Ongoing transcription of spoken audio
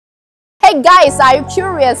Hey guys, are you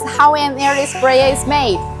curious how an airless sprayer is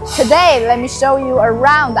made? Today, let me show you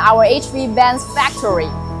around our HVBAN's factory.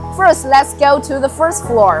 First, let's go to the first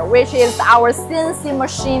floor, which is our CNC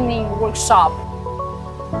machining workshop.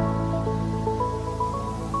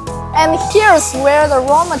 And here's where the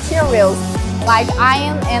raw materials like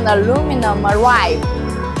iron and aluminum arrive.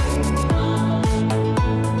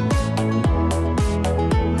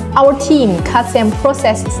 Our team cuts and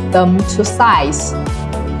processes them to size.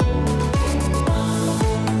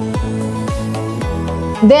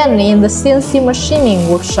 Then in the CNC machining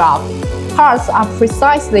workshop, parts are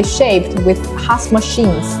precisely shaped with Haas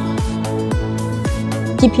machines,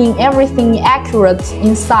 keeping everything accurate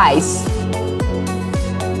in size.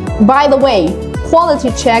 By the way,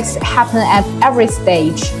 quality checks happen at every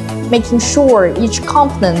stage, making sure each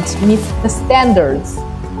component meets the standards.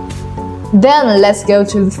 Then let's go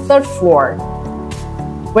to the third floor,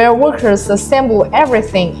 where workers assemble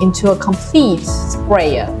everything into a complete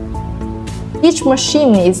sprayer. Each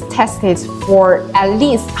machine is tested for at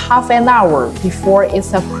least half an hour before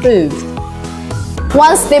it's approved.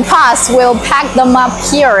 Once they pass, we'll pack them up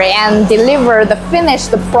here and deliver the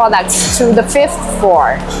finished products to the fifth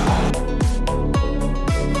floor.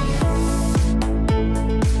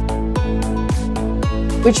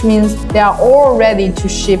 Which means they are all ready to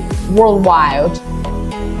ship worldwide.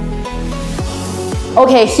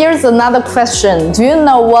 Okay, here's another question. Do you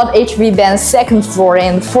know what HVBAN's second floor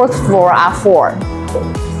and fourth floor are for?